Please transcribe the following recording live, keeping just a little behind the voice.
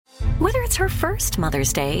Whether it's her first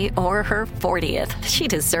Mother's Day or her 40th, she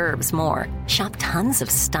deserves more. Shop tons of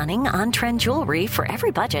stunning on-trend jewelry for every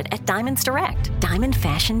budget at Diamonds Direct. Diamond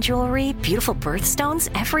fashion jewelry, beautiful birthstones,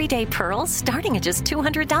 everyday pearls starting at just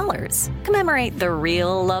 $200. Commemorate the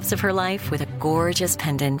real loves of her life with a gorgeous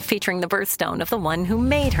pendant featuring the birthstone of the one who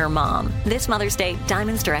made her mom. This Mother's Day,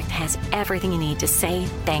 Diamonds Direct has everything you need to say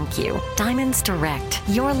thank you. Diamonds Direct.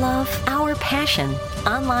 Your love, our passion.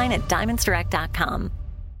 Online at diamondsdirect.com.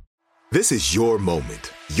 This is your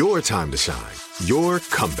moment, your time to shine, your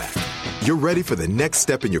comeback. You're ready for the next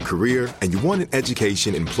step in your career, and you want an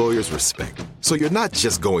education employers respect. So you're not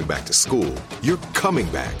just going back to school, you're coming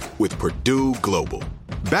back with Purdue Global.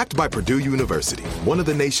 Backed by Purdue University, one of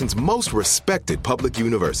the nation's most respected public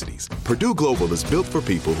universities, Purdue Global is built for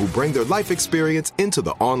people who bring their life experience into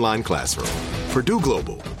the online classroom. Purdue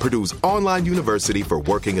Global, Purdue's online university for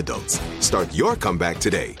working adults. Start your comeback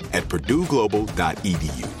today at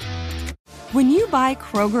purdueglobal.edu. When you buy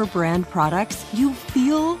Kroger brand products, you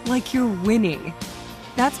feel like you're winning.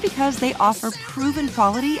 That's because they offer proven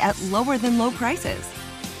quality at lower than low prices.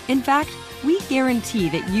 In fact, we guarantee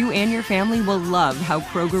that you and your family will love how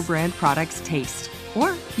Kroger brand products taste,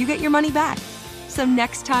 or you get your money back. So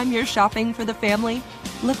next time you're shopping for the family,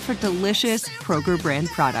 look for delicious Kroger brand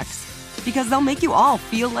products, because they'll make you all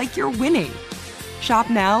feel like you're winning. Shop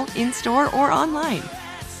now, in-store, or online.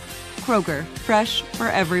 Kroger, fresh for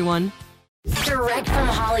everyone. Direct from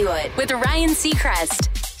Hollywood with Ryan Seacrest.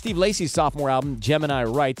 Steve Lacy's sophomore album, Gemini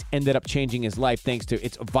Rights, ended up changing his life thanks to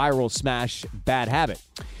its viral smash, Bad Habit,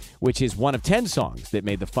 which is one of 10 songs that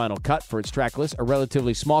made the final cut for its track list, a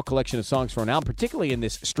relatively small collection of songs for an album, particularly in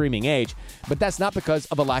this streaming age. But that's not because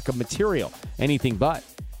of a lack of material, anything but.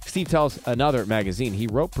 Steve tells another magazine he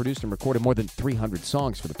wrote, produced, and recorded more than 300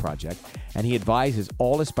 songs for the project, and he advises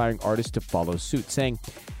all aspiring artists to follow suit, saying,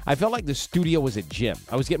 I felt like the studio was a gym.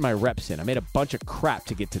 I was getting my reps in. I made a bunch of crap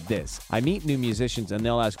to get to this. I meet new musicians, and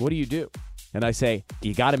they'll ask, what do you do? And I say,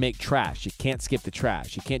 you got to make trash. You can't skip the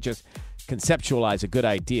trash. You can't just conceptualize a good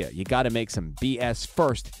idea. You got to make some BS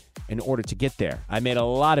first in order to get there. I made a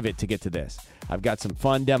lot of it to get to this. I've got some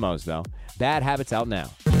fun demos, though. Bad Habits out now.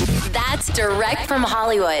 That's direct from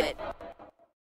Hollywood.